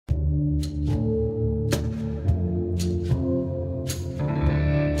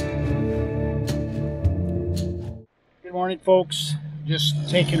Morning, folks. Just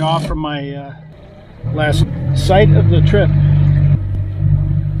taking off from my last site of the trip.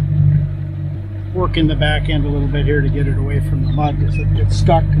 Working the back end a little bit here to get it away from the mud because it gets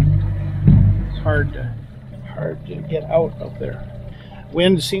stuck and it's hard to get out of there.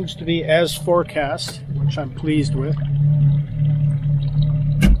 Wind seems to be as forecast, which I'm pleased with.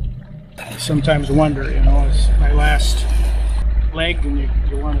 I sometimes wonder, you know, it's my last leg and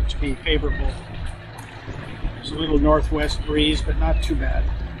you want it to be favorable. There's a little northwest breeze, but not too bad.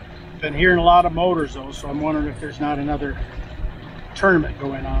 Been hearing a lot of motors though, so I'm wondering if there's not another tournament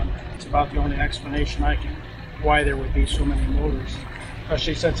going on. It's about the only explanation I can why there would be so many motors,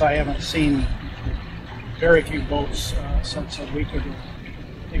 especially since I haven't seen very few boats since a week ago.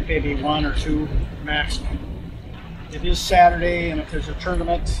 I think maybe one or two maximum. It is Saturday, and if there's a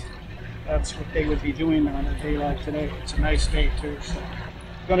tournament, that's what they would be doing on a day like today. It's a nice day too, so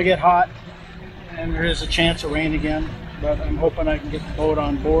it's going to get hot. And there is a chance of rain again, but I'm hoping I can get the boat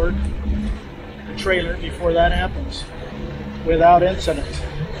on board the trailer before that happens without incident.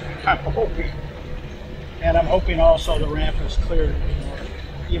 I'm hoping. And I'm hoping also the ramp is clear.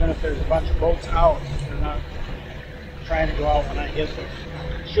 Even if there's a bunch of boats out, they're not trying to go out when I get there.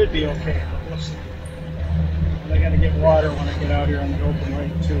 It should be okay, but we'll see. And I got to get water when I get out here on the open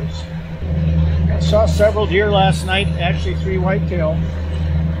lake too. So I saw several deer last night, actually 3 whitetail.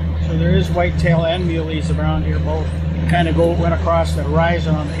 So there is whitetail and muleys around here both. Kind of went across the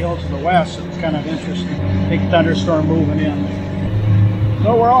horizon on the hill to the west. It was kind of interesting. Big thunderstorm moving in.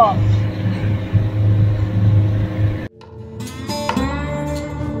 So we're off.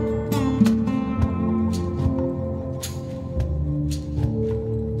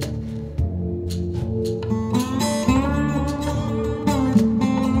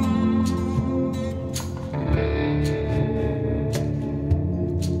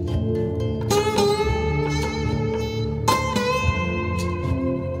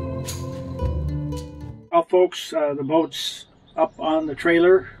 Well, folks, the boat's up on the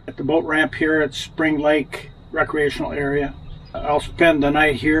trailer at the boat ramp here at Spring Lake Recreational Area. I'll spend the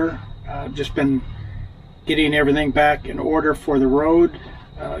night here. Just been getting everything back in order for the road.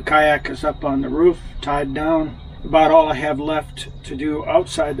 Kayak is up on the roof, tied down. About all I have left to do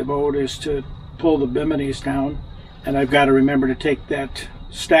outside the boat is to pull the biminis down. And I've got to remember to take that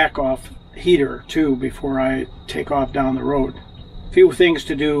stack off heater too before I take off down the road. Few things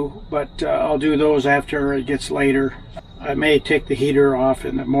to do, but I'll do those after it gets later. I may take the heater off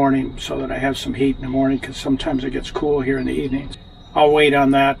in the morning so that I have some heat in the morning, because sometimes it gets cool here in the evenings. I'll wait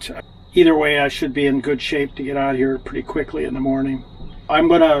on that. Either way, I should be in good shape to get out of here pretty quickly in the morning. I'm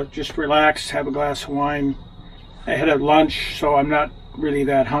gonna just relax, have a glass of wine. I had a lunch, so I'm not really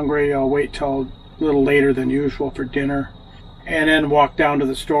that hungry. I'll wait till a little later than usual for dinner, and then walk down to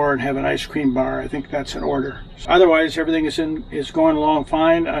the store and have an ice cream bar. I think that's in order. Otherwise, everything is going along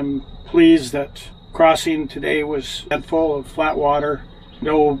fine. I'm pleased that crossing today was full of flat water.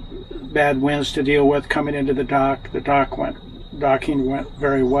 No bad winds to deal with coming into the dock. The docking went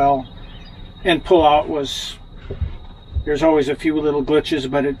very well. And pull out there's always a few little glitches,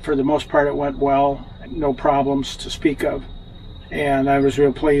 but for the most part it went well. No problems to speak of. And I was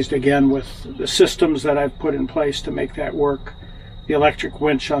real pleased again with the systems that I've put in place to make that work. The electric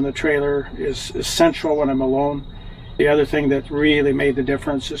winch on the trailer is essential when I'm alone. The other thing that really made the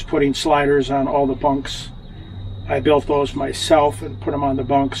difference is putting sliders on all the bunks. I built those myself and put them on the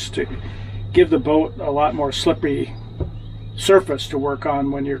bunks to give the boat a lot more slippery surface to work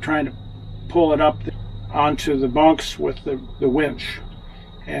on when you're trying to pull it up onto the bunks with the winch.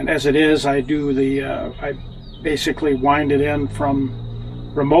 And as it is, I basically wind it in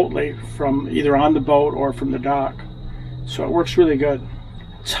from remotely from either on the boat or from the dock. So it works really good.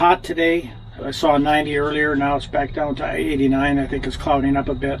 It's hot today. I saw 90 earlier, now it's back down to 89. I think it's clouding up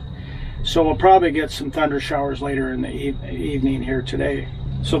a bit. So we'll probably get some thunder showers later in the evening here today.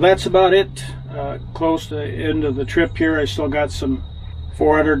 So that's about it. Close to the end of the trip here. I still got some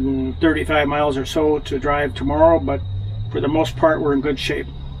 435 miles or so to drive tomorrow, but for the most part we're in good shape.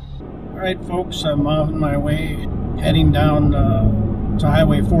 Alright folks, I'm on my way heading down to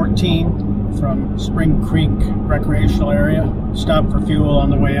Highway 14 from Spring Creek Recreational Area. Stop for fuel on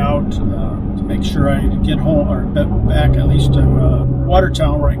the way out to make sure I get home or back at least to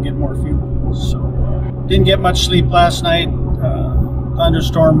Watertown where I can get more fuel. So didn't get much sleep last night.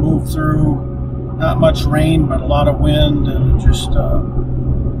 Thunderstorm moved through. Not much rain, but a lot of wind, and it just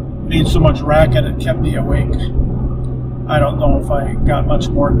made so much racket it kept me awake. I don't know if I got much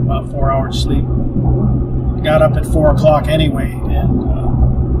more than about 4 hours sleep. Got up at 4 o'clock anyway, and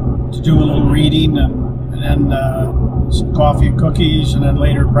to do a little reading, and then some coffee and cookies, and then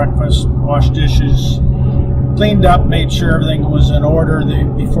later breakfast, wash dishes, cleaned up, made sure everything was in order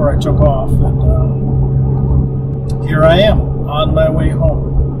before I took off. And here I am on my way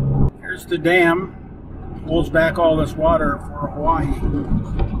home. Here's the dam. Holds back all this water for Hawaii.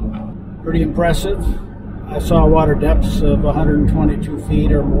 Pretty impressive. I saw water depths of 122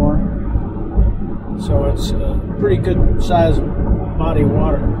 feet or more. So it's a pretty good size body of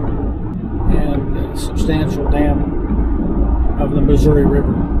water and a substantial dam of the Missouri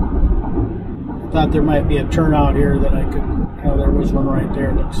River. I thought there might be a turnout here that I could, there was one right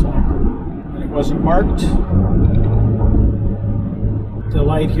there, it looks like. And it wasn't marked. The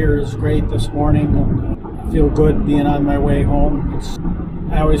light here is great this morning, and I feel good being on my way home.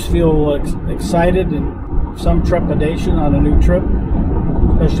 I always feel excited and some trepidation on a new trip,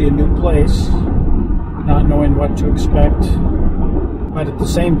 especially a new place, not knowing what to expect. But at the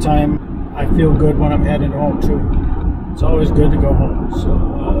same time, I feel good when I'm heading home too. It's always good to go home. So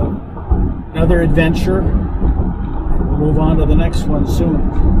another adventure. We'll move on to the next one soon.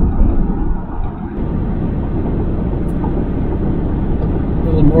 A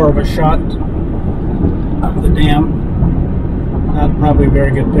little more of a shot of the dam. Not probably a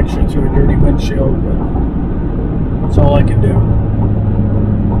very good picture through a dirty windshield, but that's all I can do.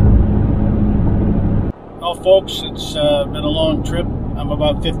 Well, folks, it's been a long trip. I'm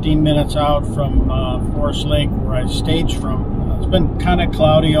about 15 minutes out from Forest Lake, where I staged from. It's been kind of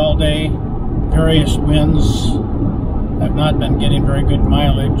cloudy all day. Various winds. I've not been getting very good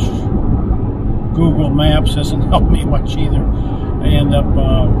mileage. Google Maps hasn't helped me much either. I end up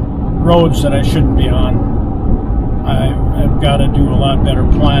roads that I shouldn't be on. I've got to do a lot better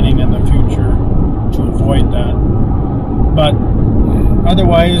planning in the future to avoid that. But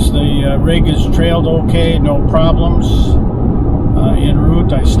otherwise, the rig is trailed okay, no problems. En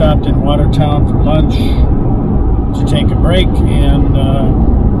route, I stopped in Watertown for lunch to take a break, and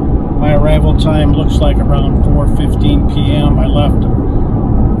my arrival time looks like around 4:15 p.m. I left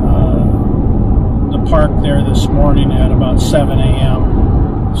the park there this morning at about 7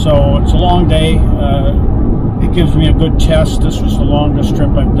 a.m. So it's a long day. It gives me a good test. This was the longest trip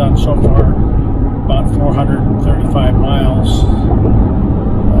I've done so far, about 435 miles.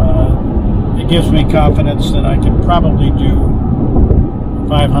 It gives me confidence that I could probably do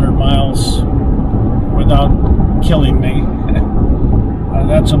 500 miles without killing me.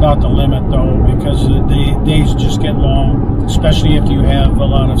 That's about the limit though, because the days just get long, especially if you have a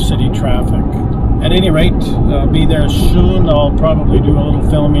lot of city traffic. At any rate, I'll be there soon. I'll probably do a little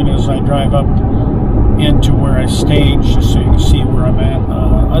filming as I drive up into where I stage, just so you can see where I'm at.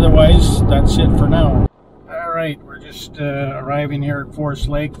 Otherwise, that's it for now. Alright, we're just arriving here at Forest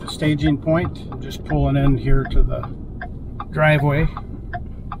Lake, the staging point. I'm just pulling in here to the driveway.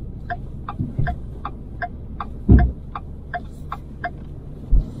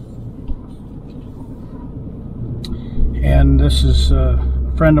 And this is a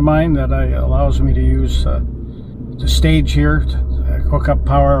friend of mine that allows me to use the stage here to hook up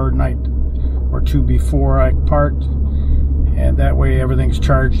power a night or two before I part, and that way everything's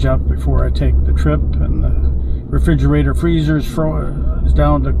charged up before I take the trip, and the refrigerator freezer is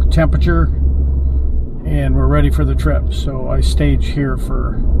down to temperature, and we're ready for the trip. So I stage here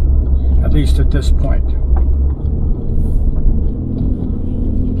for at least at this point.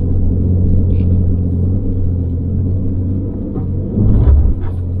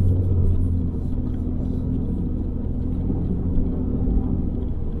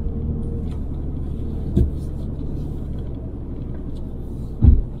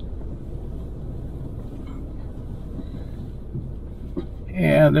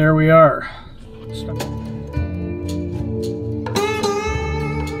 And there we are.